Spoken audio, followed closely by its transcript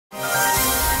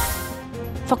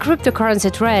For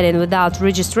cryptocurrency trading without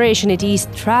registration, it is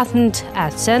threatened a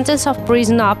sentence of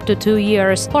prison up to 2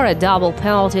 years or a double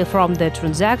penalty from the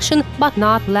transaction, but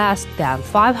not less than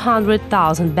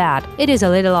 500,000 baht. It is a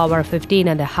little over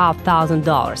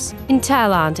 $15,500. In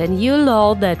Thailand, a new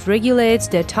law that regulates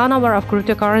the turnover of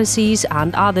cryptocurrencies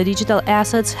and other digital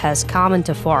assets has come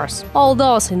into force. All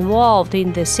those involved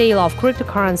in the sale of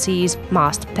cryptocurrencies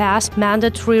must pass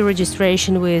mandatory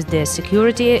registration with the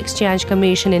Security Exchange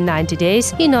Commission in 90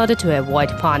 days in order to avoid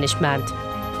punishment.